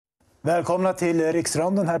Välkomna till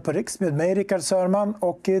Riksronden här på Riks med mig Richard Sörman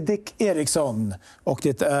och Dick Erixon. Och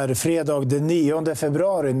det är fredag den 9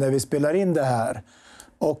 februari när vi spelar in det här.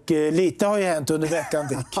 Och lite har ju hänt under veckan,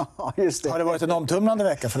 Dick. Just det. Har det varit en omtumlande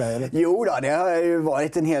vecka för dig? Eller? Jo då, det har ju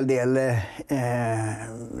varit en hel del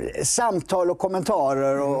samtal och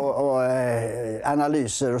kommentarer och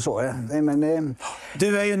analyser och så. Men,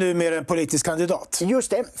 du är ju nu mer en politisk kandidat.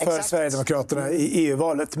 Just det, för exakt. Sverigedemokraterna i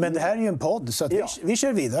EU-valet. Men det här är ju en podd så att vi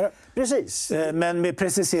kör vidare. Precis. Men med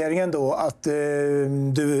preciseringen då att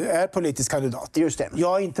du är politisk kandidat. Just det.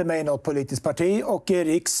 Jag är inte med i något politiskt parti och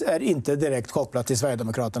Riks är inte direkt kopplat till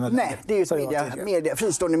Sverigedemokraterna. Nej, det är ju ett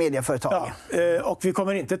fristående medieföretag. Ja, och vi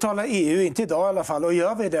kommer inte tala EU, inte idag i alla fall. Och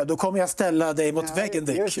gör vi det, då kommer jag ställa dig mot väggen,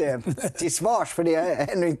 Dick. Just det, till svars för det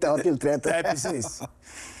jag ännu inte har tillträtt. Nej, precis.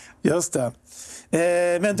 Just det.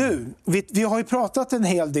 Men du, vi har ju pratat en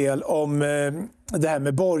hel del om det här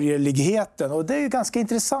med borgerligheten och det är ju ganska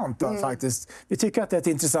intressant faktiskt. Vi tycker att det är ett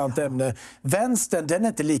intressant ämne. Vänstern, den är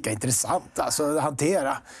inte lika intressant alltså, att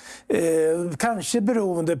hantera. Kanske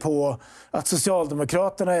beroende på att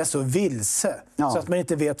Socialdemokraterna är så vilse så att man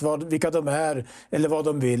inte vet vilka de är eller vad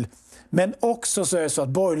de vill. Men också så är det så att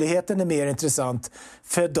borgerligheten är mer intressant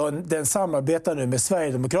för den samarbetar nu med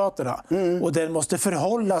Sverigedemokraterna. Och den måste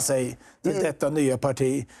förhålla sig till detta nya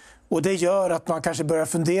parti. Och det gör att man kanske börjar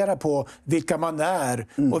fundera på vilka man är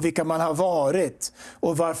och vilka man har varit.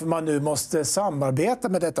 Och varför man nu måste samarbeta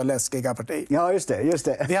med detta läskiga parti. Ja, just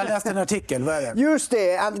det. Vi har läst en artikel, vad är det? Just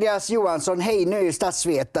det, Andreas Johansson Heine är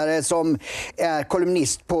statsvetare som är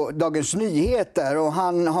kolumnist på Dagens Nyheter. Och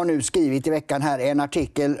han har nu skrivit i veckan här en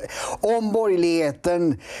artikel om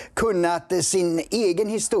borgerligheten kunnat sin egen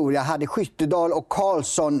historia hade Skyttedal och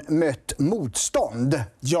Karlsson mött motstånd.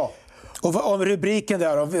 Ja. Och om rubriken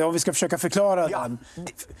där, om vi ska försöka förklara den.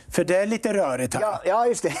 För det är lite rörigt här. Ja,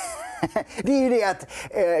 just det. Det är ju det att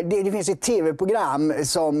det finns ett tv-program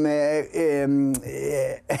som,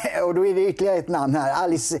 och då är det ytterligare ett namn här,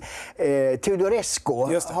 Alice Teodorescu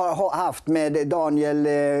har haft med Daniel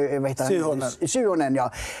Suhonen,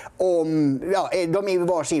 de är ju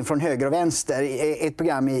varsin från höger och vänster, ett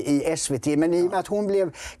program i SVT, men i och med att hon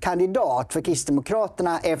blev kandidat för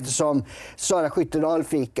Kristdemokraterna eftersom Sara Skyttedal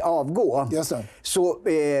fick avgå, så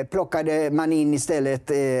plockade man in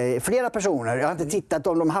istället flera personer. Jag har inte tittat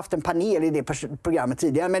om de haft en panel i det programmet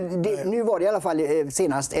tidigare, men nu var det i alla fall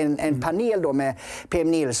senast en panel då med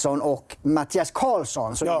PM Nilsson och Mattias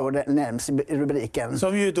Karlsson som då nämns i rubriken.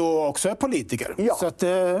 Som ju då också är politiker. Ja. Så att,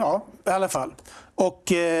 i alla fall.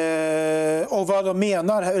 Och vad de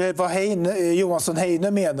menar, eller vad Johansson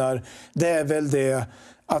Heine menar, det är väl det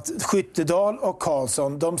att Skyttedal och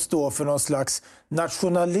Karlsson, de står för någon slags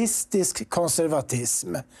nationalistisk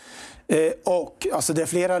konservatism. Och alltså det är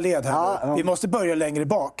flera led här. Vi måste börja längre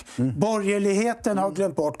bak. Borgerligheten har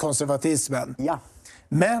glömt bort konservatismen. Ja.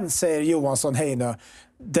 Men, säger Johansson Heine,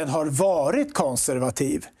 den har varit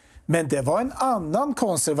konservativ. Men det var en annan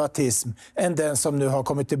konservatism än den som nu har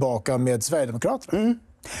kommit tillbaka med Sverigedemokraterna.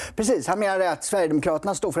 Precis, han menar att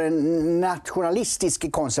Sverigedemokraterna står för en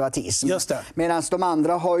nationalistisk konservatism. Just det. Medan de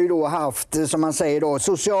andra har ju då haft, som man säger då,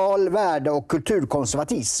 social värde- och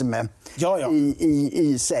kulturkonservatism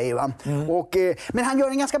i sig. Va? Men han gör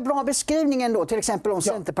en ganska bra beskrivning ändå, till exempel om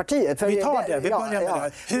Centerpartiet. För vi tar det, vi börjar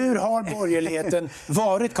med det. Hur har borgerligheten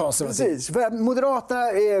varit konservativ? Precis, för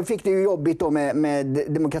Moderaterna fick det ju jobbigt då med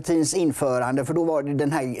demokratins införande, för då var det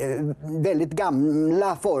den här väldigt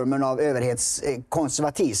gamla formen av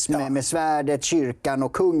överhetskonservatism. Med svärdet, kyrkan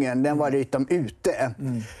och kungen, den var utom ute.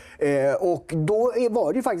 Och då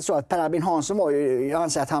var det ju faktiskt så att Per Albin Hansson var ju, jag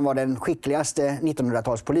anser att han var den skickligaste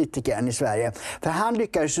 1900-talspolitikern i Sverige. För han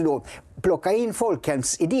lyckades ju då plocka in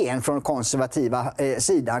folkhemsidén från konservativa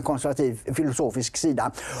sidan, konservativ filosofisk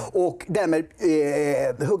sida, och därmed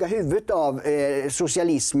hugga huvudet av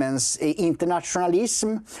socialismens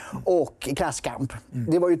internationalism och klasskamp.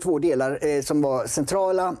 Det var ju två delar som var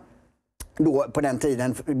centrala då på den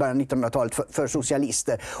tiden, i början av 1900-talet, för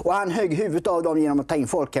socialister. Och han högg huvudet av dem genom att ta in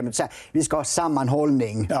folkhemmet och säga vi ska ha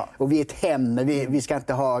sammanhållning och vi är ett hem, vi ska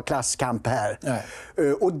inte ha klasskamp här.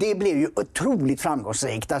 Och det blev ju otroligt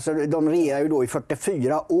framgångsrikt. Alltså, de regerar ju då i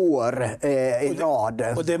 44 år i rad.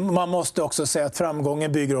 Och man måste också säga att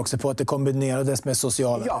framgången bygger också på att det kombinerades med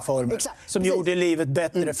sociala reformer som gjorde livet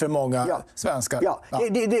bättre för många svenskar.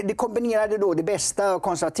 Det kombinerade då det bästa av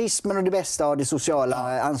konservatismen och det bästa av det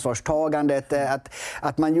sociala ansvarstagandet.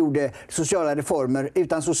 Att man gjorde sociala reformer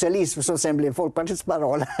utan socialism som sen blev Folkpartiets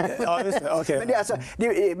paroll. Ja, just det.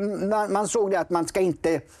 Okay. Men man såg det att man ska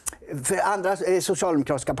inte För andra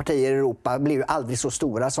socialdemokratiska partier i Europa blev ju aldrig så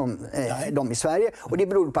stora som de i Sverige. Och det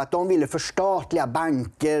berodde på att de ville förstatliga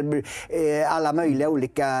banker, alla möjliga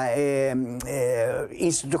olika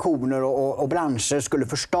institutioner och branscher skulle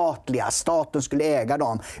förstatligas. Staten skulle äga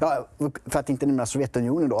dem. Ja, för att inte nämna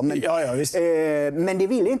Sovjetunionen då. Men det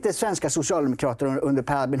ville inte svenska socialdemokrater under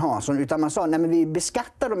Per Albin Hansson, utan man sa nej, men vi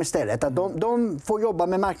beskattar dem istället. Att de får jobba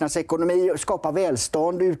med marknadsekonomi, skapa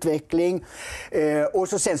välstånd, utveckling. Och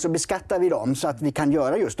sen så beskattar vi dem så att vi kan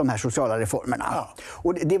göra just de här sociala reformerna. Ja.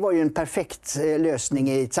 Och det var ju en perfekt lösning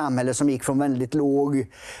i ett samhälle som gick från väldigt låg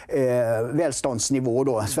välståndsnivå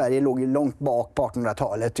då. Sverige låg långt bak på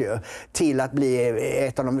 1800-talet ju, till att bli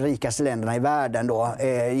ett av de rikaste länderna i världen då,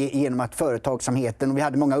 genom att företagsamheten, och vi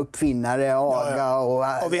hade många uppfinnare, AGA och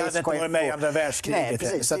vi hade inte varit med i andra världskriget.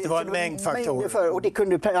 Nej, så det var en mängd faktorer. Och det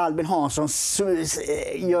kunde Per Albin Hansson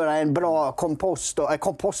göra en bra kompott.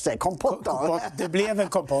 Det blev en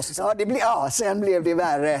kompost. Sen blev det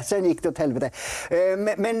värre. Sen gick det åt helvete.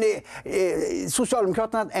 Men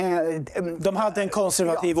Socialdemokraterna... de hade en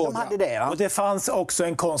konservativ de hade det, och det fanns också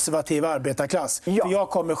en konservativ arbetarklass. Ja. För jag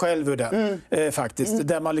kommer själv ur den, faktiskt.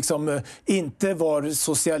 Där man liksom inte var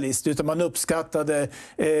socialist, utan man uppskattade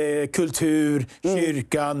kultur,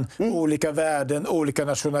 kyrkan, olika värden, olika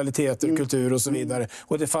nationaliteter, kultur och så vidare.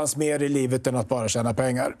 Och det fanns mer i livet än att bara tjäna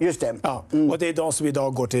pengar. Just det. Ja. Och det är de som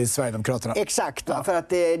idag går till Sverigedemokraterna. Exakt, för att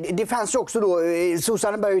det fanns ju också då,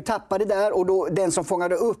 sossarna började ju tappa det där, och då, den som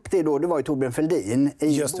fångade upp det då, det var ju Torbjörn Fälldin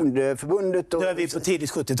i Bondeförbundet. Det var vi på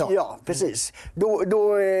tidigt 70-tal. Ja, precis. Då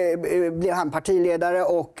blev han partiledare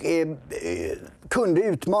och kunde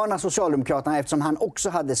utmana Socialdemokraterna eftersom han också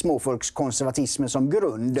hade småfolkskonservatismen som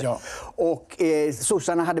grund. Ja. Och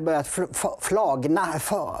sossarna hade börjat flagna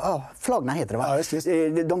heter det va? Ja, just.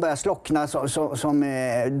 De började slockna som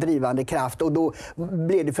drivande kraft, och då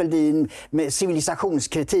blev det Fälldin med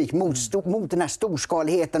civilisationskritik mot den här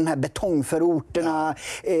storskaligheten, den här betongförorterna,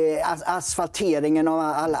 asfalteringen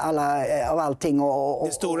av allting.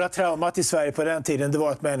 Det stora traumat i Sverige på den tiden, det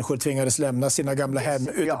var att människor tvingades lämna sina gamla hem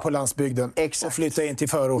ute på landsbygden. Exakt. Flytta in till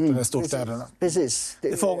förorten i storstäderna. Precis.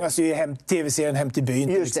 Det fångas ju i tv-serien Hem till byn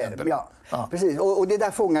till exempel. Ja. Precis. Och det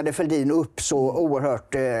där fångade Fälldin upp så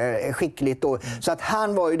oerhört skickligt då. Så att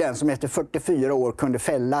han var ju den som efter 44 år kunde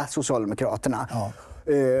fälla Socialdemokraterna. Ja.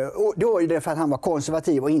 Och det var ju det för att han var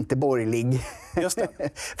konservativ och inte borgerlig. Just det.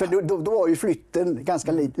 För då var ju flytten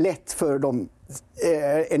ganska lätt för dem,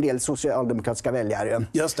 en del socialdemokratiska väljare.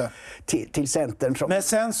 Just det. Till Centern. Men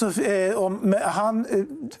sen så,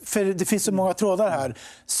 för det finns så många trådar här.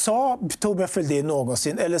 Sa Torbjörn Fälldin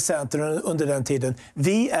någonsin, eller Centern under den tiden,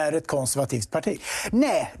 vi är ett konservativt parti?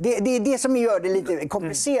 Nej, det är det som gör det lite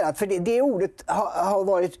komplicerat. För det ordet har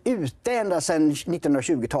varit ute ända sedan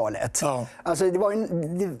 1920-talet. Ja. Alltså det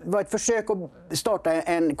var ett försök att starta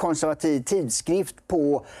en konservativ tidskrift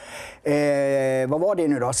på, vad var det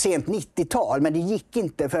nu då, sent 90-tal. Men det gick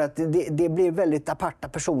inte för att det blev väldigt aparta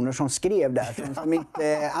personer som skrev där. Som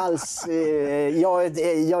inte alls,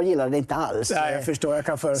 jag gillade det inte alls. Nej, jag förstår, jag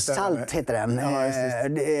kan föreställa mig. Salt heter den. Ja,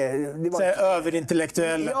 det var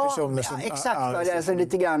överintellektuella personer. Ja, exakt. Alltså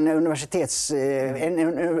lite grann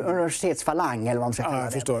universitetsfalang eller vad man ska kalla det.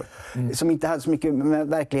 Jag förstår. Som inte hade så mycket med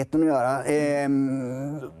verkligheten att göra.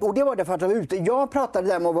 Och det var därför att jag var ute. Jag pratade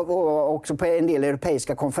där med också på en del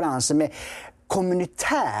europeiska konferenser med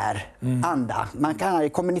kommunitär anda. Man kan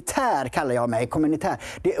kommunitär kallar jag mig, kommunitär.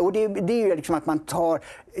 Det är ju liksom att man tar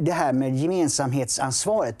det här med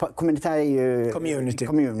gemensamhetsansvaret. Kommunitär är ju community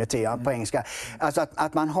på engelska. Alltså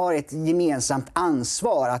att man har ett gemensamt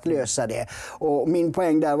ansvar att lösa det. Och min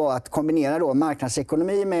poäng där var att kombinera då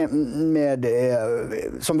marknadsekonomi med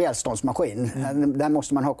som välståndsmaskin. Där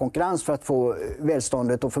måste man ha konkurrens för att få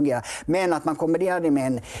välståndet att fungera. Men att man kombinerar det med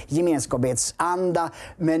en gemenskapsanda,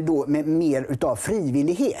 men då med mer utav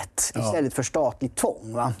frivillighet istället för statligt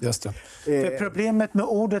tvång. Va? Just det. För problemet med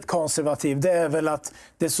ordet konservativ, det är väl att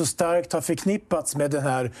det så starkt har förknippats med den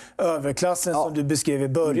här överklassen som du beskrev i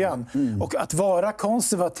början. Och att vara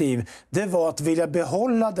konservativ, det var att vilja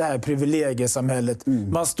behålla det här privilegiesamhället.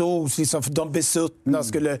 Man stod liksom för de besuttna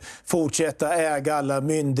skulle fortsätta äga alla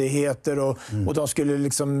myndigheter och de skulle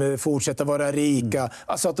liksom fortsätta vara rika.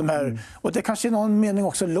 Alltså att de här, och det kanske i någon mening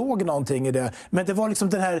också låg någonting i det. Men det var liksom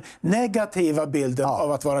den här negativa negativa bilden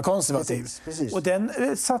av att vara konservativ. Precis. Och den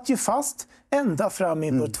satt ju fast ända fram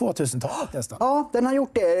in på 2000-talet nästan. Ja, den har gjort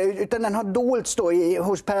det. Utan den har dolts då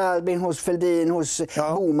hos Per Albin, hos Fälldin, hos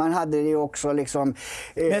Boman hade det också. Liksom.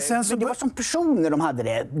 Men det var som personer de hade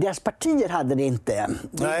det. Deras partier hade det inte.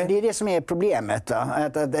 Det är det som är problemet.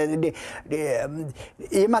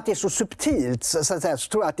 I och med att det är så subtilt så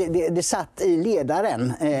tror jag att det satt i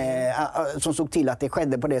ledaren som såg till att det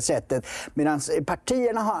skedde på det sättet. Medan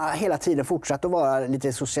partierna har hela tiden fortsatt att vara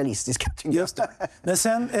lite socialistiska. Just det. Men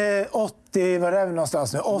sen 80, var är vi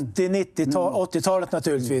någonstans nu? 80-talet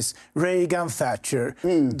naturligtvis. Reagan, Thatcher.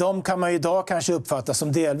 De kan man ju idag kanske uppfatta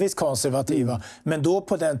som delvis konservativa. Men då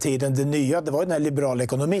på den tiden, det nya, det var den här liberala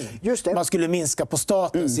ekonomin. Just det. Man skulle minska på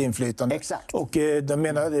statens inflytande. Exakt. Och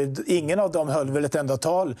ingen av dem höll väl ett enda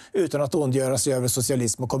tal utan att ondgöra sig över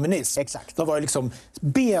socialism och kommunism. Exakt. De var ju liksom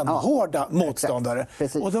benhårda motståndare.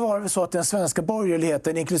 Och då var det så att den svenska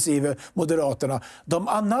borgerligheten, inklusive Moderaterna, de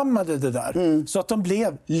anammade det där. Så att de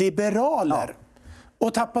blev liberaler.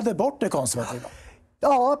 Och tappade bort det konservativa.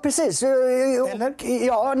 Ja, precis. Eller?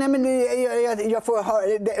 Ja, nej, men jag får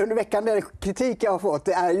under veckan den kritik jag har fått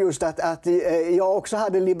är just att jag också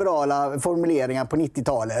hade liberala formuleringar på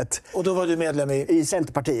 90-talet. Och då var du medlem i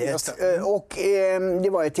Centerpartiet. Och det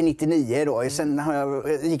var ju till 99 då. Sen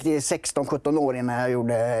gick det 16-17 år innan jag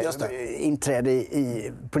gjorde inträde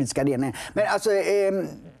i politiska ledningen. Men alltså...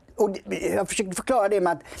 Och jag försökte förklara det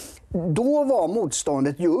med att då var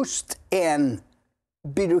motståndet just en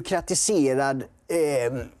byråkratiserad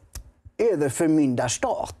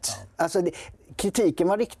överförmyndarstat. Alltså kritiken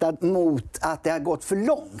var riktad mot att det har gått för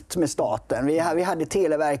långt med staten. Vi hade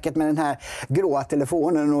Televerket med den här gråa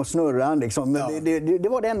telefonen och snurran. Liksom. Det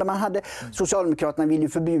var det enda man hade. Socialdemokraterna ville ju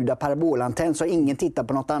förbjuda parabolantenn så ingen tittar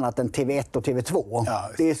på något annat än TV1 och TV2.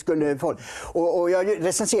 Det skulle folk. Och jag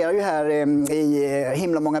recenserar ju här i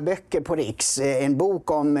himla många böcker på Riks en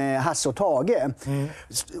bok om Hasse och Tage.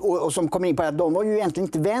 Och som kom in på att de var ju egentligen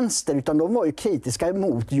inte vänster utan de var ju kritiska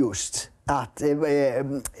mot just att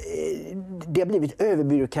det har blivit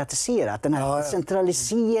överbyråkratiserat. Den här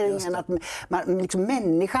centraliseringen, att liksom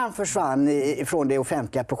människan försvann från det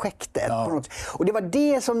offentliga projektet. Och det var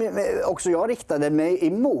det som också jag riktade mig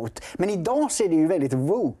emot. Men idag ser det ju väldigt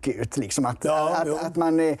woke ut. Liksom, att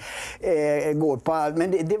man går på allt.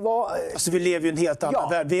 Men det var... Alltså, vi lever ju en helt annan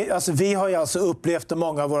värld. Vi har ju alltså upplevt, och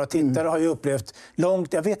många av våra tittare har ju upplevt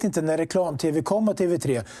långt, jag vet inte när reklam-tv kom och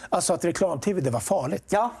TV3, alltså att reklam-tv det var farligt.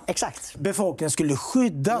 Ja, exakt. Befolkningen skulle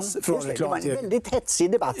skyddas från reklam-tv. Det var en väldigt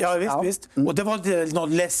hetsig debatt. Ja, visst. Och det var något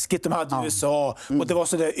läskigt de hade i USA. Och det var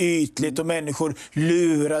så där ytligt och människor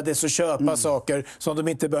lurades att köpa saker som de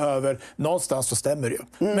inte behöver. Någonstans så stämmer det ju.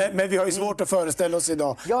 Men vi har ju svårt att föreställa oss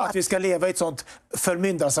idag att vi ska leva i ett sånt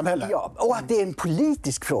förmyndarsamhälle. Ja, och att det är en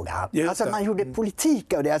politisk fråga. Alltså att man gjorde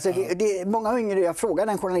politik av det. Alltså det många yngre, jag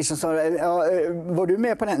frågade den journalisten som var du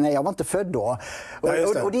med på den? Nej, jag var inte född då.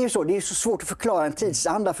 Och det är ju så, det är så svårt att förklara en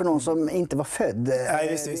tidsanda för någon som inte var född.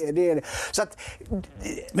 Nej, så att,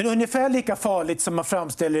 men ungefär lika farligt som man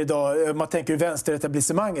framställer idag, om man tänker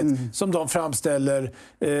vänsteretablissemanget, som de framställer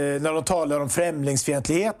när de talar om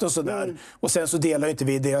främlingsfientlighet och sådär. Och sen så delar inte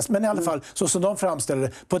vi deras, men i alla fall så som de framställer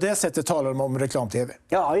det, på det sättet talar de om reklam-tv.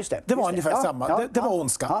 Ja, just det. Det var ungefär samma. Det var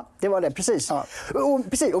ondska. Ja, det var det, precis.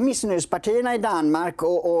 Och missnöjespartierna i Danmark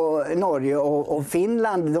och Norge och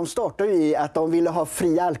Finland, de startade ju i att de ville ha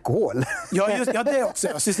fri alkohol. Ja, det är också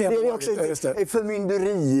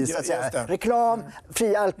förmynderi, så att säga. Reklam,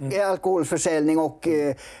 fri alkoholförsäljning och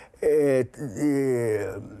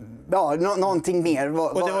någonting mer.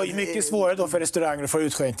 Och det var ju mycket svårare då för restauranger att få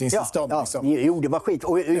utskänkningstillstånd. Jo, det var skit.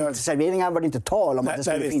 Och uteserveringar var det inte tal om att det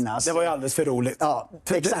skulle finnas. Det var ju alldeles för roligt. Ja,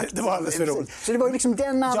 exakt. Det var alldeles för roligt. Så det var ju liksom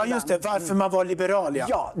den andan. Ja, just det. Varför man var liberal,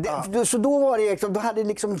 så då var det liksom, då hade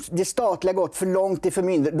liksom det statliga gått för långt i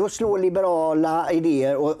förmyndare. Då slår liberala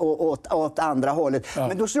idéer åt andra hållet.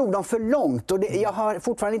 Men då slog de för långt. Och jag har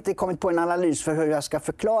fortfarande inte kommit på en analys för hur jag ska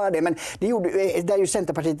förklara det. Men det gjorde, där är ju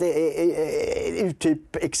Centerpartiet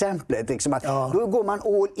uttyp-exempel. Liksom att då går man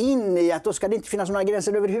all in i att då ska det inte finnas några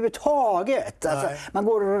gränser överhuvudtaget. Alltså, man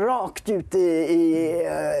går rakt ut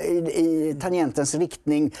i tangentens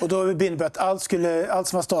riktning. Och då innebär det att allt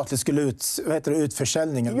som var statligt skulle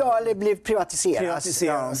utförsäljningen. Ja, eller blev privatiseras.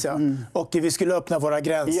 Och vi skulle öppna våra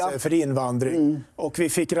gränser för invandring. Och vi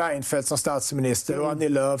fick Reinfeldt som statsminister och Annie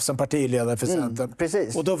Lööf som partiledare för Centern.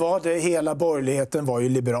 Precis. Och då var det hela borgerligheten var ju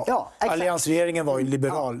liberal. Alliansregeringen var ju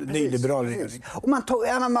liberal. nyliberal regering.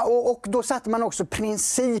 Och då satte man också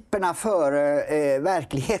principerna före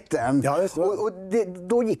verkligheten. Ja,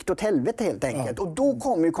 då gick det åt helvete helt enkelt. Ja. Och då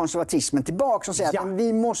kom ju konservatismen tillbaka och säger att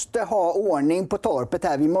vi måste ha ordning på torpet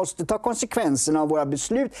här. Vi måste ta konsekvenserna av våra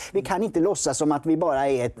beslut. Vi kan inte låtsas som att vi bara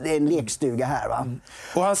är en lekstuga här. Va?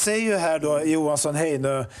 Och han säger ju här då, Johansson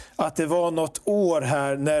Heinö, att det var något år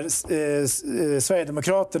här när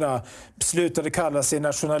Sverigedemokraterna slutade kalla sig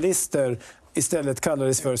nationalister, istället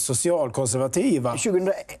kallades för socialkonservativa.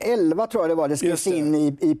 2011 tror jag det var, det skrevs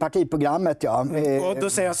in i partiprogrammet. Ja. Och då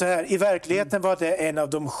säger jag så här, i verkligheten var det en av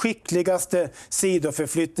de skickligaste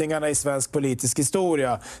sidoförflyttningarna i svensk politisk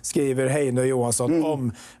historia, skriver Heinö Johansson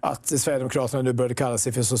om att Sverigedemokraterna nu började kalla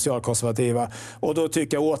sig för socialkonservativa. Och då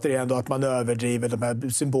tycker jag återigen då att man överdriver de här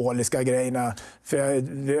symboliska grejerna. För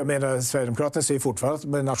jag menar, Sverigedemokraterna säger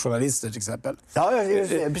fortfarande nationalister till exempel. Ja,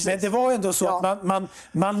 men det var ändå så att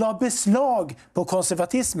man la beslag på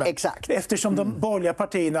konservatismen. Exakt. Eftersom de borgerliga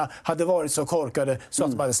partierna hade varit så korkade så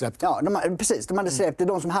att de hade släppt. Ja, precis. De hade släppt det.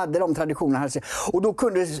 De som hade de traditionerna. Och då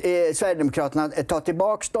kunde Sverigedemokraterna ta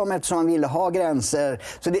tillbaka dem eftersom man ville ha gränser.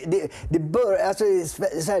 Så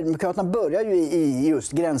Sverigedemokraterna börjar ju i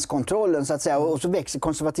just gränskontrollen så att säga. Och så växer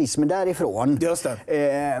konservatismen därifrån. Just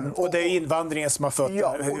det. Och det är invandringen som har fött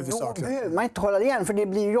det huvudsakligen. Då behöver man inte hålla det igen, för det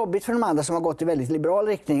blir jobbigt för de andra som har gått i väldigt liberal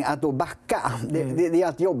riktning att då backa. Det är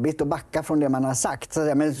alltid jobbigt att backa från det man har sagt.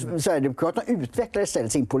 Men Sverigedemokraterna utvecklar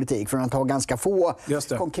istället sin politik från att ha ganska få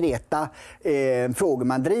konkreta frågor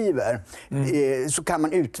man driver. Så kan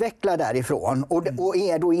man utveckla därifrån och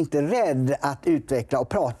är då inte rädd att utveckla och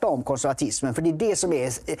prata om konservatismen. För det är det som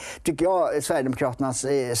är, tycker jag, Sverigedemokraternas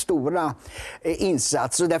stora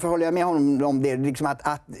insats. Så därför håller jag med honom om det. Liksom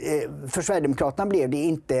att för Sverigedemokraterna blev det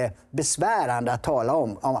inte besvärande att tala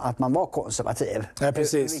om att man var konservativ. Ja,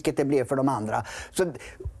 precis. Vilket det blev för de andra.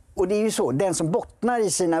 Och det är ju så, den som bottnar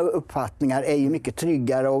i sina uppfattningar är ju mycket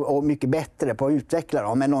tryggare och mycket bättre på att utveckla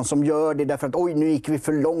dem än någon som gör det därför att oj, nu gick vi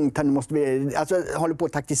för långt, nu måste vi, alltså håller på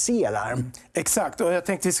att taktisera. Exakt, och jag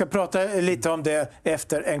tänkte vi ska prata lite om det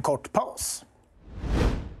efter en kort paus.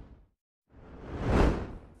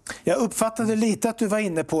 Jag uppfattade lite att du var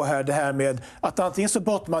inne på här det här med att antingen så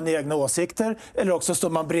bottnar man i egna åsikter eller också står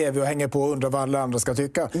man bredvid och hänger på och undrar vad alla andra ska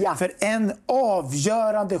tycka. Ja. För en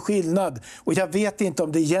avgörande skillnad, och jag vet inte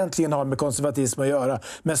om det egentligen har med konservatism att göra,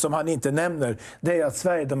 men som han inte nämner, det är att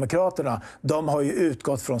Sverigedemokraterna, de har ju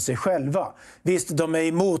utgått från sig själva. Visst, de är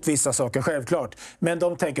emot vissa saker självklart, men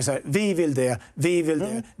de tänker så här, vi vill det, vi vill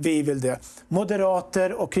det, vi vill det.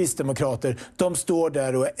 Moderater och kristdemokrater, de står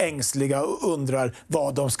där och är ängsliga och undrar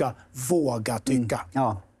vad de ska våga tycka.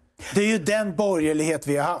 Ja. Det är ju den borgerlighet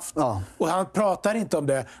vi har haft. Ja. Och han pratar inte om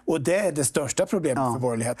det. Och det är det största problemet för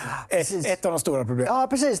borgerligheten. Ett av de stora problemen. Ja,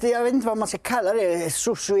 precis. Jag vet inte vad man ska kalla det.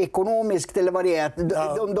 Socioekonomiskt eller vad det är.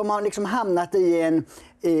 De har liksom hamnat i en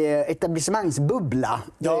etablissemangsbubbla,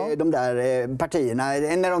 de där partierna.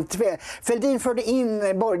 När Fälldin förde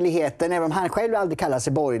in borgerligheten, även om han själv aldrig kallade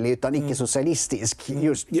sig borgerlig utan icke-socialistisk.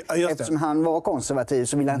 Just eftersom han var konservativ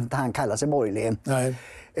så ville inte han kalla sig borgerlig. Nej.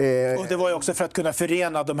 Och det var ju också för att kunna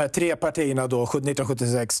förena de här tre partierna då,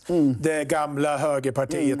 1976. Det gamla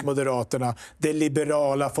högerpartiet, Moderaterna, det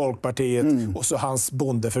liberala Folkpartiet och så hans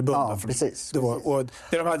bondeförbund. Ja, precis. Och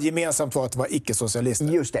det de hade gemensamt var att det var icke-socialister.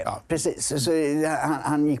 Just det, precis. Så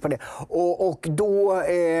han gick på det. Och då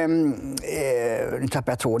nu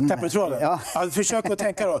tappar jag tråden. Tappar du tråden? Ja. Alltså, försök att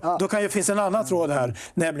tänka då. Då kan ju finnas en annan tråd här,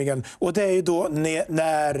 nämligen. Och det är ju då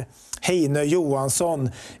när Heinö Johansson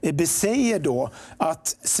besäger då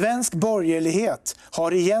att svensk borgerlighet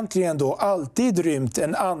har egentligen då alltid rymt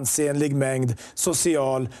en ansenlig mängd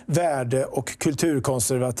social värde- och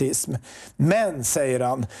kulturkonservatism. Men, säger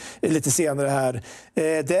han lite senare här,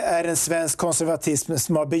 det är en svensk konservatism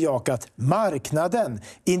som har bejakat marknaden,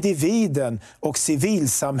 individen och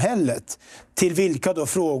civilsamhället, till vilka då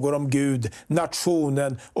frågor om Gud,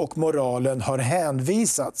 nationen och moralen har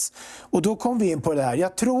hänvisats. Och då kom vi in på det här.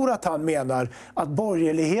 Jag tror att han menar att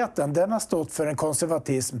borgerligheten, den har stått för en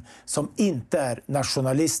konservatism som inte är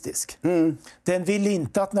nationalistisk. Den vill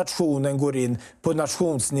inte att nationen går in på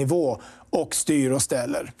nationsnivå och styr och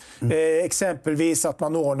ställer. Exempelvis att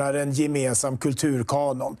man ordnar en gemensam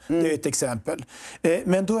kulturkanon. Det är ett exempel.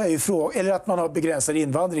 Men då är ju frågan, eller att man har begränsat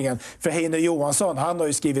invandringen. För Heinö Johansson, han har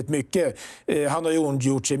ju skrivit mycket, han har ju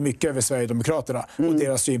ondgjort sig mycket över Sverigedemokraterna och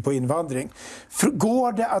deras syn på invandring.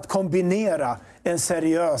 Går det att kombinera en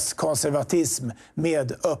seriös konservatism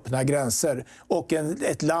med öppna gränser och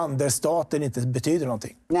ett land där staten inte betyder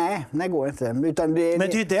någonting. Nej, det går inte. Men det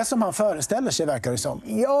är ju det som han föreställer sig, verkar det som.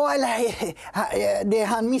 Ja, eller det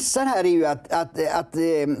han missar här är ju att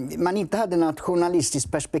man inte hade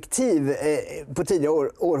nationalistiskt perspektiv på tidiga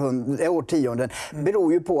årtionden.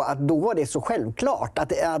 Beror ju på att då var det så självklart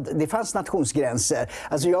att det fanns nationsgränser.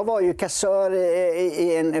 Alltså jag var ju kassör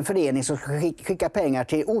i en förening som skickade pengar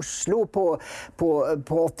till Oslo på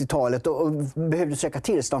 80-talet och behövde söka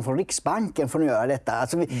tillstånd från Riksbanken för att göra detta.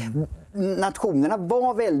 Alltså nationerna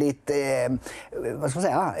var väldigt vad ska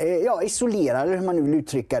man säga, isolerade, hur man nu vill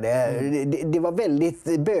uttrycka det. Det var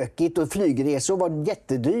väldigt bökigt och flygresor var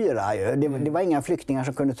jättedyra. Det var inga flyktingar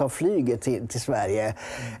som kunde ta flyget till Sverige.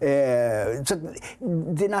 Så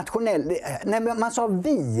det nationella, när man sa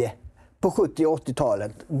vi på 70- och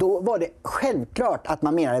 80-talet, då var det självklart att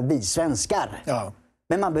man menade vi svenskar. Ja.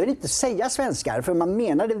 Men man behövde inte säga svenskar, för man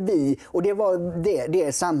menade vi, och det var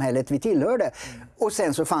det samhället vi tillhörde. Och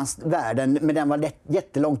sen så fanns världen, men den var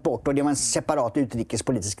jättelångt bort och det var en separat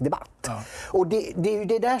utrikespolitisk debatt. Ja. Och det är ju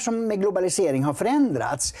det där som med globalisering har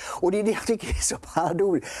förändrats. Och det är det jag tycker är så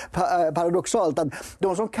paradoxalt, att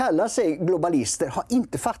de som kallar sig globalister har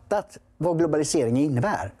inte fattat vad globaliseringen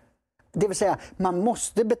innebär. Det vill säga, man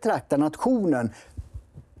måste betrakta nationen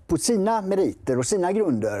på sina meriter och sina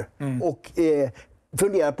grunder och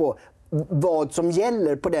fundera på vad som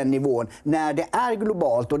gäller på den nivån när det är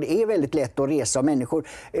globalt och det är väldigt lätt att resa. Människor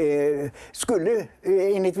skulle,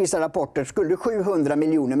 enligt vissa rapporter, skulle 700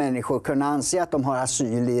 miljoner människor kunna anse att de har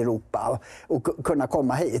asyl i Europa och kunna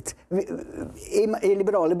komma hit. Är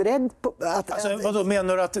liberaler beredd på att... Alltså, vad då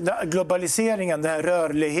menar du, att globaliseringen, den här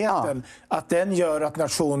rörligheten, att den gör att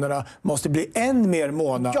nationerna måste bli än mer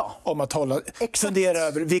måna om att fundera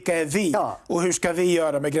över vilka är vi och hur ska vi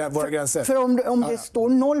göra med våra gränser? För om det står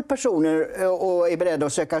 0 personer och är beredda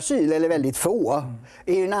att söka asyl, eller väldigt få,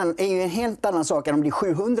 är ju en helt annan sak än om det är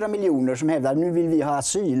 700 miljoner som hävdar nu vill vi ha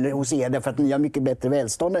asyl hos er därför att ni har mycket bättre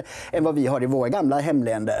välstånd än vad vi har i våra gamla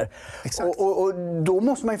hemländer. Och då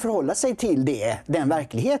måste man ju förhålla sig till den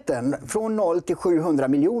verkligheten. Från 0 till 700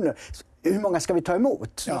 miljoner. Hur många ska vi ta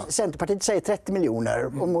emot? Ja. Centerpartiet säger 30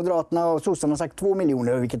 miljoner och Moderaterna och sossarna har sagt 2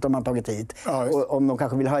 miljoner, vilket de har tagit hit. Ja, och om de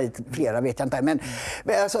kanske vill ha hit flera vet jag inte. Men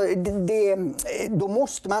alltså, då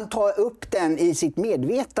måste man ta upp den i sitt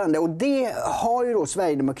medvetande, och det har ju då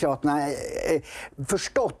Sverigedemokraterna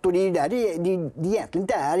förstått, och det är egentligen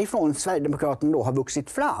därifrån Sverigedemokraterna då har vuxit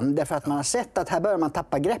fram, därför att man har sett att här börjar man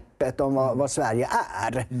tappa greppet om vad Sverige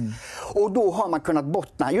är. Och då har man kunnat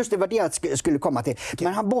bottna, just det var det jag skulle komma till,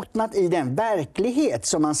 man har bottnat i den verklighet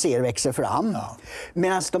som man ser växer fram. Ja.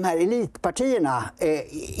 Medan de här elitpartierna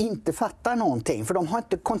inte fattar någonting, för de har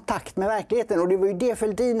inte kontakt med verkligheten. Och det var ju det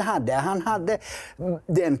Fälldin hade. Han hade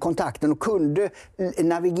den kontakten och kunde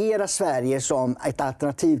navigera Sverige som ett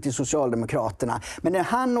alternativ till Socialdemokraterna. Men när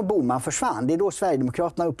han och Boman försvann, det är då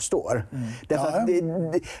Sverigedemokraterna uppstår. Därför att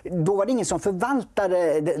då var det ingen som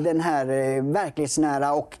förvaltade den här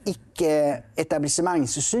verklighetsnära och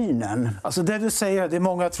icke-etablissemangssynen. Alltså det du säger, det är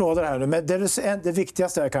många trådar här, men det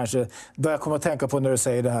viktigaste är kanske vad jag kommer att tänka på när du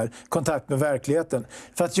säger det här, kontakt med verkligheten.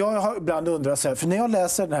 För att jag har ibland undrat så här, för när jag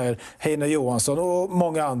läser den här Heine Johansson och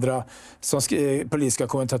många andra som politiska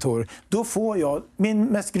kommentatorer, då får jag, min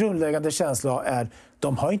mest grundläggande känsla är,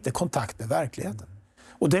 de har inte kontakt med verkligheten.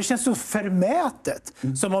 Och det känns så förmätet,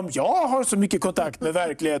 som om jag har så mycket kontakt med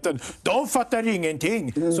verkligheten, de fattar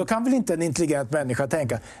ingenting. Så kan väl inte en intelligent människa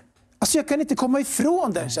tänka. Alltså jag kan inte komma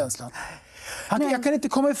ifrån den känslan. Jag kan inte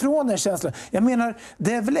komma ifrån den känslan. Jag menar,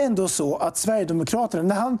 det är väl ändå så att Sverigedemokraterna,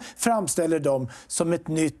 när han framställer dem som ett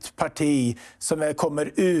nytt parti som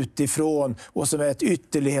kommer utifrån och som är ett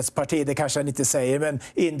ytterlighetsparti, det kanske han inte säger, men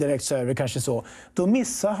indirekt så är det kanske så. Då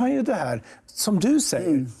missar han ju det här, som du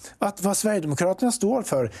säger, att vad Sverigedemokraterna står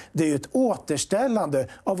för, det är ju ett återställande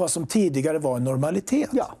av vad som tidigare var en normalitet.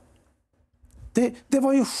 Ja. Det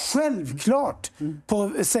var ju självklart på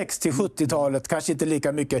 60-70-talet, kanske inte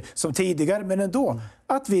lika mycket som tidigare, men ändå,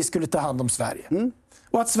 att vi skulle ta hand om Sverige.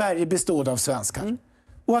 Och att Sverige bestod av svenskar.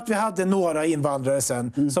 Och att vi hade några invandrare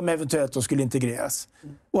sen som eventuellt då skulle integreras.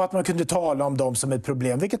 Och att man kunde tala om dem som ett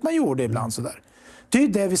problem, vilket man gjorde ibland sådär. Det är ju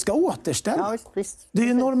det vi ska återställa. Ja, visst. Det är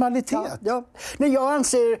ju normalitet. Ja. Men jag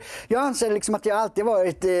anser liksom att jag alltid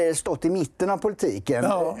varit stått i mitten av politiken.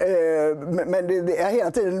 Ja. Men det har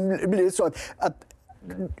hela tiden blivit så att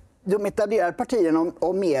de etablerade partierna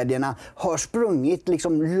och medierna har sprungit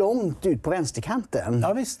liksom långt ut på vänsterkanten.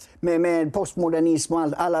 Ja, visst. Med postmodernism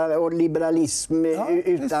och liberalism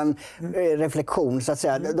utan reflektion, så att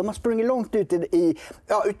säga. De har sprungit långt ut i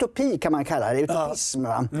utopi, kan man kalla det, utopism.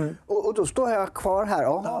 Och då står jag kvar här.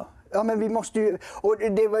 Ja, men vi måste ju, och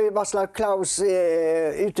det var ju Václav Klaus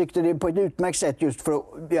uttryckte det på ett utmärkt sätt just för att,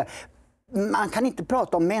 man kan inte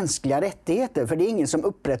prata om mänskliga rättigheter för det är ingen som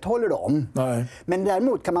upprätthåller dem. Nej. Men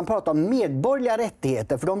däremot kan man prata om medborgerliga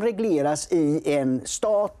rättigheter för de regleras i en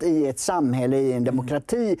stat, i ett samhälle, i en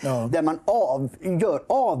demokrati där man gör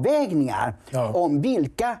avvägningar om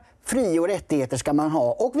vilka fri- och rättigheter ska man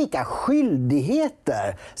ha och vilka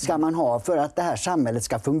skyldigheter ska man ha för att det här samhället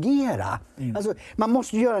ska fungera. Alltså, man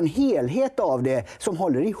måste göra en helhet av det som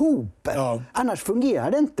håller ihop. Annars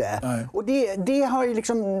fungerar det inte. Och det har ju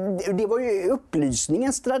liksom, det var ju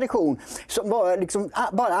upplysningens tradition som var liksom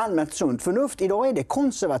bara allmänt sunt förnuft. Idag är det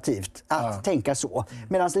konservativt att tänka så.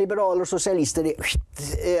 Medan liberaler och socialister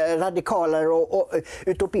är radikaler och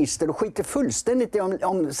utopister och skiter fullständigt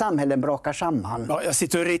om samhällen brakar samman. Ja, jag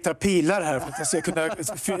sitter och ritar pilar här för att jag ska kunna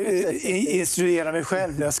instruera mig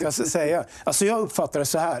själv när jag ska säga. Alltså jag uppfattar det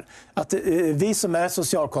så här, att vi som är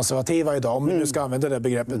socialkonservativa idag, om vi nu ska använda det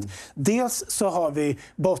begreppet, dels så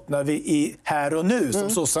bottnar vi i här och nu, som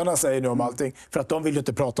sossarna säger nu om allting, för att de vill ju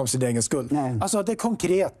inte prata om sin egen skuld. Alltså det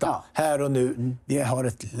konkreta, här och nu. Vi har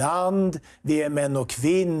ett land, vi är män och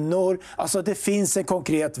kvinnor, alltså det finns en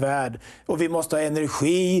konkret värld och vi måste ha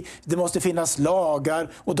energi, det måste finnas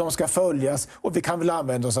lagar och de ska följas och vi kan väl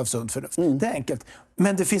använda oss av sunt förnuft. Det är enkelt.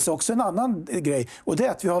 Men det finns också en annan grej och det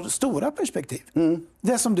är att vi har stora perspektiv.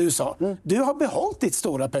 Det som du sa. Du har behållit ditt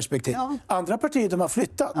stora perspektiv. Andra partier de har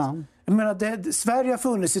flyttat. Jag menar, Sverige har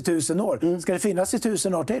funnits i 1000 år. Ska det finnas i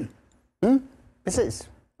 1000 år till? Precis.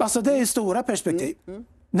 Alltså det är ju stora perspektiv.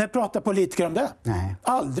 När pratar politiker om det? Nej.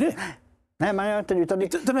 Aldrig. Nej, man gör inte det, utan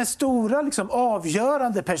de är stora, liksom,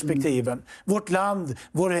 avgörande perspektiven. Vårt land,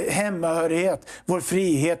 vår hemmahörighet, vår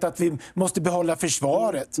frihet, att vi måste behålla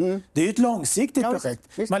försvaret. Det är ju ett långsiktigt projekt.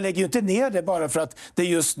 Man lägger ju inte ner det bara för att det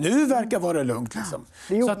just nu verkar vara lugnt. Liksom.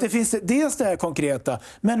 Så att det finns dels det här konkreta,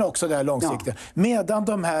 men också det här långsiktiga. Medan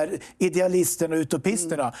de här idealisterna och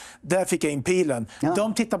utopisterna, där fick jag in pilen,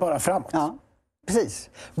 de tittar bara framåt. Precis.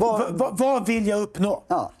 Vad vill jag uppnå?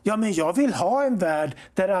 Ja, men jag vill ha en värld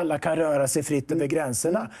där alla kan röra sig fritt över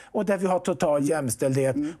gränserna och där vi har total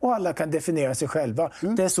jämställdhet och alla kan definiera sig själva.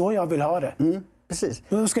 Det är så jag vill ha det. Precis.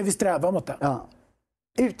 Då ska vi sträva mot det.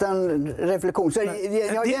 Utan reflektion. Så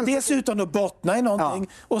dels utan att bottna i någonting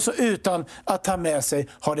och så utan att ta med sig,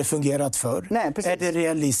 har det fungerat förr? Nej, är det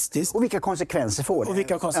realistiskt? Och vilka konsekvenser får det? Och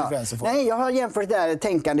vilka konsekvenser får det? Nej, jag har jämfört det här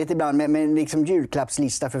tänkandet ibland med liksom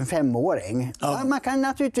julklappslista för en 5-åring. Man kan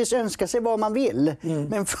naturligtvis önska sig vad man vill,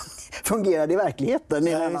 men fungerar det i verkligheten?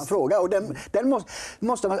 Det är en annan fråga. Och den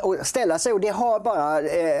måste man ställa sig, och det har bara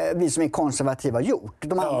vi som är konservativa gjort.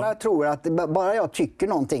 De andra tror att bara jag tycker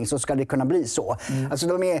någonting så ska det kunna bli så. Alltså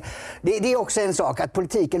det är också en sak att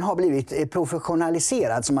politiken har blivit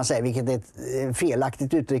professionaliserad, som man säger, vilket är ett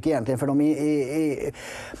felaktigt uttryck egentligen, för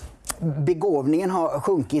begåvningen har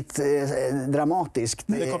sjunkit dramatiskt.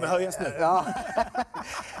 Men det kommer höjas nu.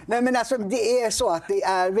 Nej, men alltså, det är så att det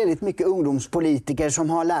är väldigt mycket ungdomspolitiker som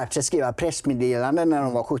har lärt sig skriva pressmeddelanden när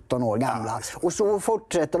de var 17 år gamla. Och så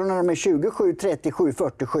fortsätter de när de är 27, 37,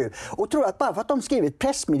 47 och tror att bara för att de skrivit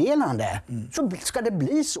pressmeddelande så ska det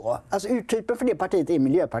bli så. Alltså uttypen för det partiet är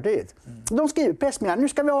Miljöpartiet. De skriver pressmeddelande, nu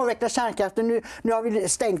ska vi avveckla kärnkraften, nu har vi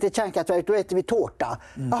stängt ett kärnkraftverk, då äter vi tårta.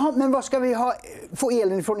 Jaha, men vad ska vi få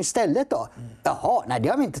elen ifrån istället då? Jaha, nej, det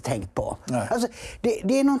har vi inte tänkt på. Alltså,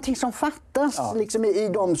 det är någonting som fattas liksom, i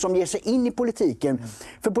de som ger sig in i politiken.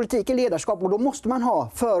 För politik är ledarskap, och då måste man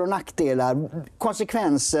ha för- och nackdelar,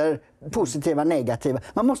 konsekvenser, positiva, negativa.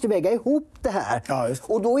 Man måste väga ihop det här.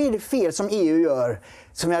 Och då är det fel som EU gör,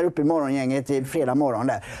 som jag är uppe i morgongänget i fredag morgon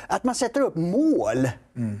där, att man sätter upp mål.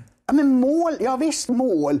 Ja, men mål, ja visst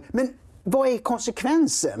mål, men vad är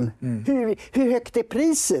konsekvensen? Hur högt är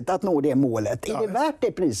priset att nå det målet? Är det värt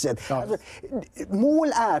det priset? Alltså, mål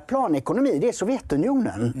är planekonomi, det är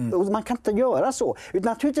Sovjetunionen. Och man kan inte göra så.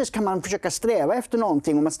 Naturligtvis kan man försöka sträva efter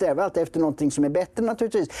någonting, och man strävar alltid efter någonting som är bättre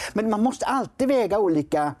naturligtvis. Men man måste alltid väga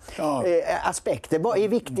olika aspekter. Vad är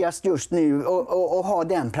viktigast just nu, och ha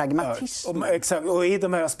den pragmatismen. Exakt, och i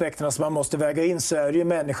de här aspekterna som man måste väga in så är det ju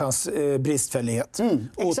människans bristfällighet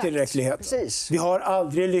och tillräcklighet. Precis. Vi har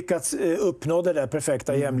aldrig lyckats uppnå det där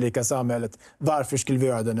perfekta jämlika samhället. Varför skulle vi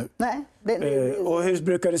göra det nu? Nej. Och hur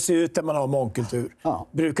brukar det se ut när man har mångkultur?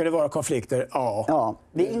 Brukar det vara konflikter?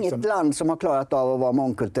 Det är inget land som har klarat av att vara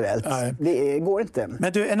mångkulturellt. Det går inte.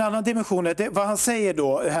 Men du, en annan dimension är vad han säger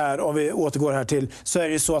då här, om vi återgår här till, så är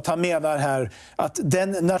det så att han menar här att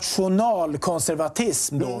den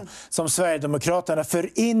nationalkonservatism då, som Sverigedemokraterna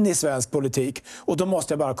för in i svensk politik, och då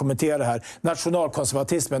måste jag bara kommentera det här.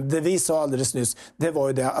 Nationalkonservatismen, det vi sa alldeles nyss, det var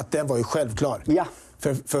ju det att den var ju självklar.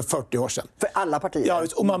 för 40 år sedan. För alla partier? Ja,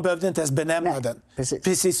 och man behövde inte ens benämna den.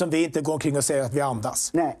 Precis som vi inte går omkring och säger att vi andas.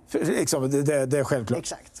 Nej. Det är självklart.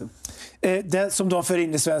 Exakt. Den som de för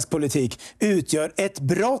in i svensk politik utgör ett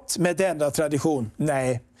brott med denna tradition.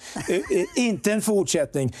 Nej, inte en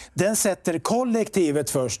fortsättning. Den sätter kollektivet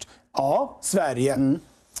först. Ja, Sverige.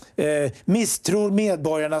 Misstror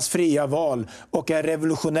medborgarnas fria val och är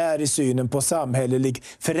revolutionär i synen på samhällelig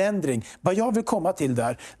förändring. Vad jag vill komma till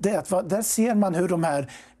där, det är att där ser man hur de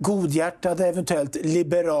här godhjärtade, eventuellt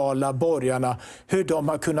liberala borgarna, hur de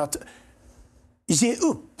har kunnat ge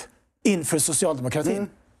upp inför socialdemokratin.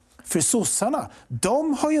 För sossarna,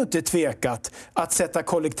 de har ju inte tvekat att sätta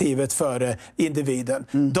kollektivet före individen.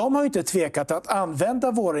 De har ju inte tvekat att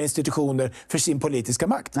använda våra institutioner för sin politiska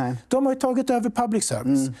makt. Nej. De har ju tagit över public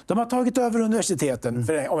service. De har tagit över universiteten,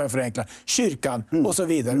 om jag förenklar, kyrkan och så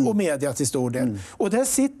vidare. Och media till stor del. Och där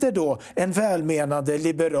sitter då en välmenande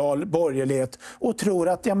liberal borgerlighet och tror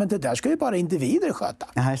att ja, men det där ska ju bara individer sköta.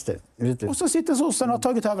 Ja, just det. Och så sitter sossarna och har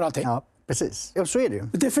tagit över allting. Ja, precis. Ja, så är det ju.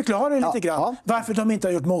 Det förklarar lite grann varför de inte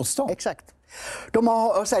har gjort motstånd. Exakt. De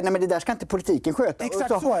har sagt nej men det där ska inte politiken sköta.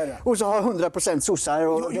 Exakt så är det. Och så har 100% sossar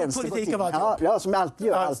och politik av allt. Ja, som alltid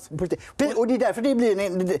gör allt. Och det är därför det blir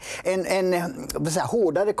en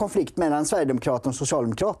hårdare konflikt mellan Sverigedemokraterna och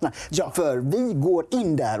Socialdemokraterna. Ja. För vi går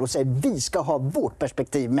in där och säger vi ska ha vårt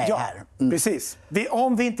perspektiv med här. Precis.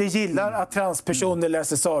 Om vi inte gillar att transpersoner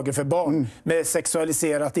läser sagor för barn med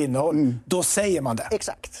sexualiserat innehåll, då säger man det.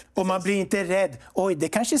 Exakt. Och man blir inte rädd. Oj, det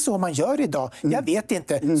kanske är så man gör idag. Jag vet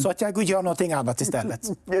inte. Så att jag gör någonting annat istället.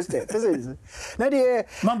 Just det, precis.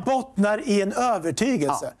 Man bottnar i en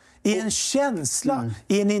övertygelse. I en känsla,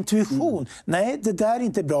 i en intuition. Nej, det där är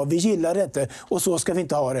inte bra, vi gillar det inte och så ska vi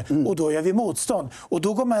inte ha det. Och då gör vi motstånd. Och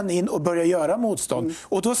då går man in och börjar göra motstånd.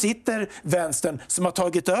 Och då sitter vänstern som har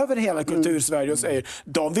tagit över hela kultursverige och säger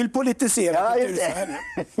de vill politisera kultursverige.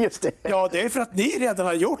 Just det. Ja, det är för att ni redan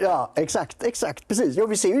har gjort det. Ja, exakt. Precis. Jo,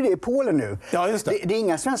 vi ser ju det i Polen nu. Ja, just det. Det är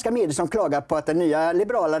inga svenska medier som klagar på att den nya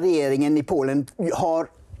liberala regeringen i Polen har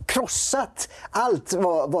krossat allt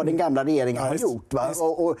vad den gamla regeringen har gjort. Va?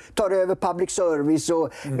 Och tar över public service och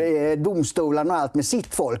domstolarna och allt med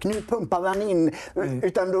sitt folk. Nu pumpar man in,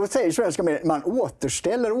 utan då säger svenska medier, man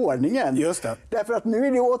återställer ordningen. Just det. Därför att nu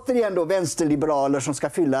är det återigen då vänsterliberaler som ska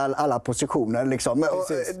fylla alla positioner. Liksom.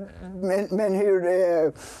 Men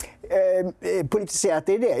hur politiserat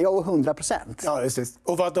är det? Ja, 100%. Ja, precis.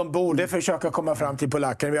 Och vad de borde försöka komma fram till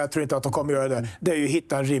polackerna, jag tror inte att de kommer göra det, det är ju att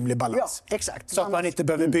hitta en rimlig balans. Ja, exakt. Så att man inte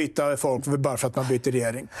behöver byta folk bara för att man byter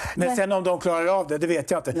regering. Men sen om de klarar av det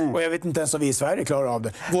vet jag inte. Nej. Och jag vet inte ens om vi i Sverige klarar av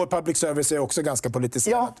det. Vår public service är också ganska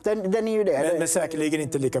politiserad. Ja, den är ju det. Men säkerligen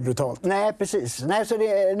inte lika brutalt. Nej, precis. Nej, så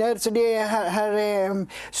det här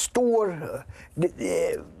står...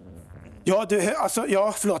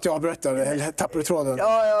 Förlåt, jag avbröt dig. Eller tappade du tråden?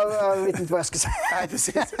 Ja, jag vet inte vad jag ska säga. Nej,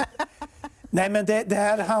 precis. Nej, men det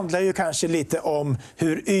här handlar ju kanske lite om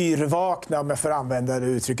hur yrvakna, om jag får använda det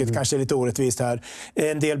uttrycket, kanske lite orättvist här,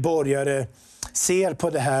 en del borgare ser på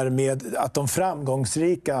det här med att de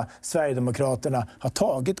framgångsrika Sverigedemokraterna har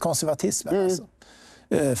tagit konservatismen. Alltså.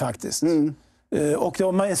 Faktiskt. Och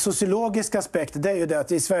om man en sociologisk aspekt, det är ju det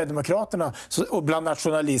att i Sverigedemokraterna och bland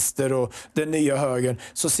nationalister och den nya högern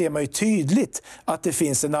så ser man ju tydligt att det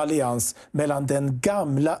finns en allians mellan den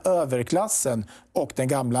gamla överklassen och den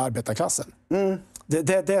gamla arbetarklassen.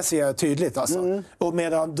 Det ser jag tydligt alltså. Och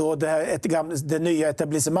medan då det nya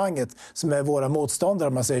etablissemanget som är våra motståndare,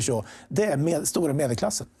 om man säger så, det är stora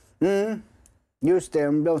medelklassen. Just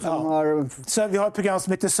det, de som har... Så vi har ett program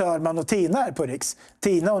som heter Sörman och Tina här på Riks.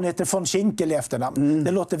 Tina, hon heter von Schinkel i efternamn.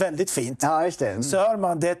 Det låter väldigt fint. Ja, just det.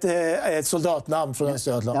 Sörman, det är ett soldatnamn från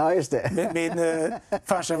Östergötland. Ja, just det. Min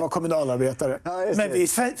farsa var kommunalarbetare. Ja, men vi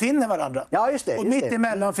finner varandra. Ja, just det. Och mitt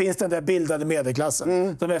emellan finns den där bildade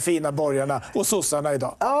medelklassen. De är fina borgarna och sossarna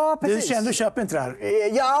idag. Ja, precis. Du köper inte det här?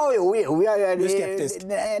 Ja, jo. Du är skeptisk?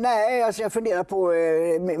 Nej, alltså jag funderar på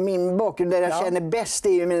min bakgrund. Där jag känner bäst är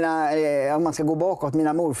ju mina, om man ska gå bakåt,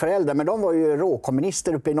 mina morföräldrar. Men de var ju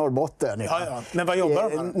råkommunister uppe i Norrbotten. Ja. Men vad jobbar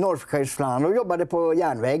de? Norrskärdsflan. De jobbade på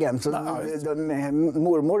järnvägen. Så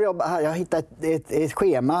mormor jobbade, jag hittade ett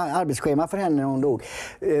arbetsschema för henne när hon dog.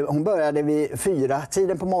 Hon började vid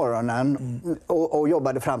 4-tiden på morgonen och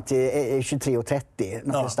jobbade fram till 23:30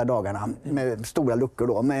 de flesta dagarna. Med stora luckor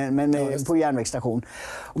då, men på järnvägsstation.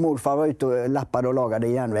 Och morfar var ute och lappade och lagade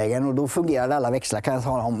i järnvägen och då fungerade alla växlar, kan jag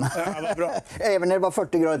tala om. Ja, vad bra. Även när det var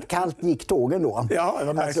 40 grader kallt gick tågen då. Ja, det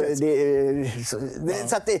var märkligt.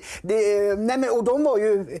 Och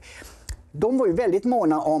de var ju väldigt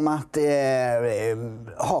måna om att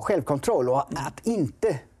ha självkontroll och att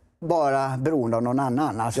inte bara beroende av någon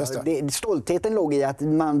annan. Alltså, stoltheten låg i att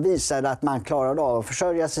man visade att man klarade av att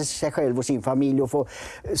försörja sig själv och sin familj och få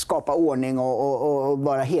skapa ordning och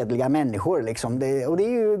vara hedliga människor. Liksom. Och det är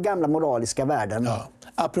ju gamla moraliska värden. Ja.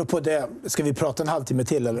 Apropå det, ska vi prata en halvtimme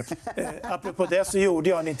till eller? Apropå det så gjorde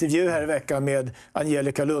jag en intervju här i veckan med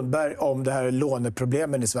Angelica Lundberg om det här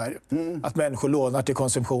låneproblemen i Sverige. Att människor lånar till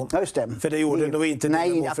konsumtion. Ja, just det. För det gjorde nog inte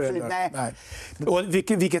nej, absolut, nej. Och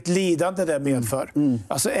vilket lidande det medför.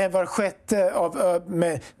 Alltså var sjätte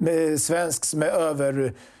med svensk som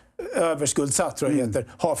är överskuldsatt, tror jag heter,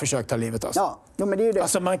 har försökt ta livet av sig. Ja, men det är ju det.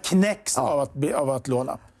 Alltså man knäcks av att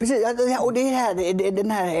låna. Precis, och det är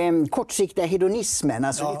den här kortsiktiga hedonismen,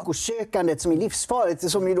 alltså lyckosökandet som är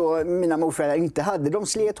livsfarligt, som ju då mina morföräldrar inte hade. De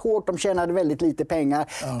slet hårt, de tjänade väldigt lite pengar,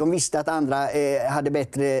 de visste att andra hade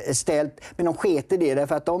bättre ställt, men de sket i det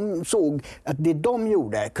därför att de såg att det de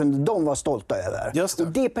gjorde kunde de vara stolta över. Just det. Och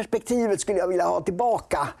det perspektivet skulle jag vilja ha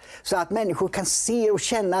tillbaka, så att människor kan se och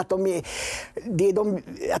känna att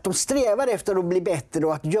de strävar efter att bli bättre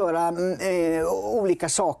och att göra olika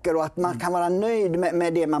saker, och att man kan vara nöjd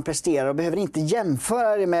med det man presterar och behöver inte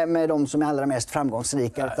jämföra det med de som är allra mest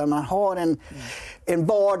framgångsrika, utan man har en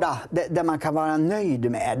vardag där man kan vara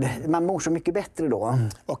nöjd med. Man mår så mycket bättre då.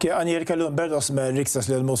 Och Angelica Lundberg då, som är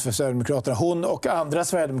riksdagsledamot för Sverigedemokraterna, hon och andra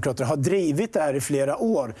sverigedemokrater har drivit det här i flera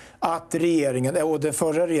år, att regeringen, och den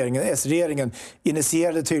förra regeringen, S-regeringen,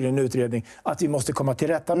 initierade tydligen en utredning att vi måste komma till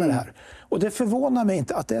rätta med det här. Och det förvånar mig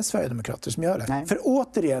inte att det är sverigedemokrater som gör det. Nej. För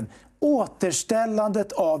återigen,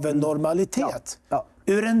 återställandet av en normalitet.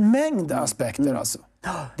 Ur en mängd aspekter alltså.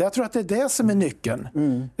 Jag tror att det är det som är nyckeln.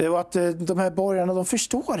 Och att de här borgarna, de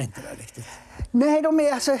förstår inte det riktigt. Nej,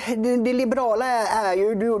 det liberala är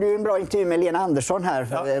ju... Du gjorde ju en bra intervju med Lena Andersson här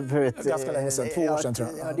för ett... Ganska länge sedan, 2 år sedan tror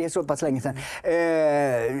jag. Ja, det är så pass länge sedan.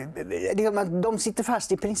 De sitter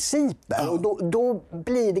fast i principer, och då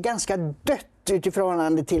blir det ganska dött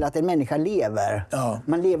utifrån till att en människa lever.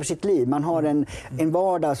 Man lever sitt liv, man har en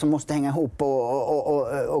vardag som måste hänga ihop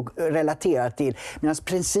och relatera till. Medan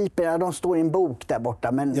principerna, de står i en bok där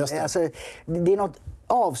borta. Men alltså, det är något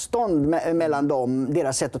avstånd mellan dem,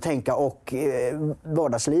 deras sätt att tänka och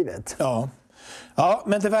vardagslivet. Ja,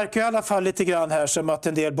 men det verkar i alla fall lite grann här som att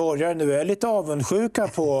en del borgare nu är lite avundsjuka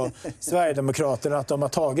på Sverigedemokraterna, att de har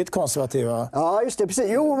tagit konservativa. Ja, just det, precis.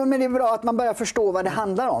 Jo, men det är bra att man börjar förstå vad det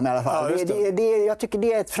handlar om i alla fall. Jag tycker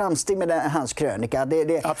det är ett framsteg med hans krönika.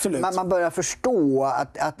 Absolut. Man börjar förstå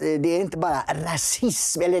att det är inte bara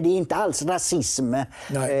rasism, eller det är inte alls rasism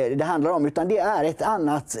det handlar om, utan det är ett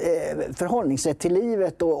annat förhållningssätt till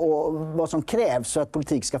livet och vad som krävs för att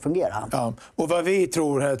politik ska fungera. Ja, och vad vi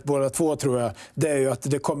tror här, båda två tror jag, det är ju att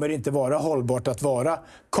det kommer inte vara hållbart att vara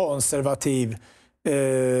konservativ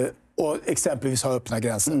och exempelvis ha öppna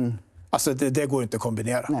gränser. Alltså det går inte att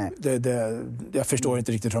kombinera. Jag förstår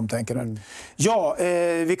inte riktigt hur de tänker där. Ja,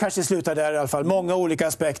 vi kanske slutar där i alla fall. Många olika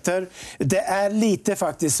aspekter. Det är lite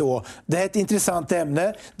faktiskt så. Det är ett intressant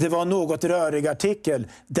ämne. Det var en något rörig artikel.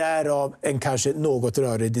 Därav en kanske något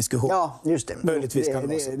rörig diskussion. Ja, just det. Möjligtvis kan det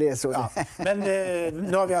vara så. Det är så. Ja. Men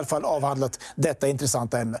nu har vi i alla fall avhandlat detta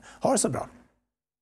intressanta ämne. Ha det så bra.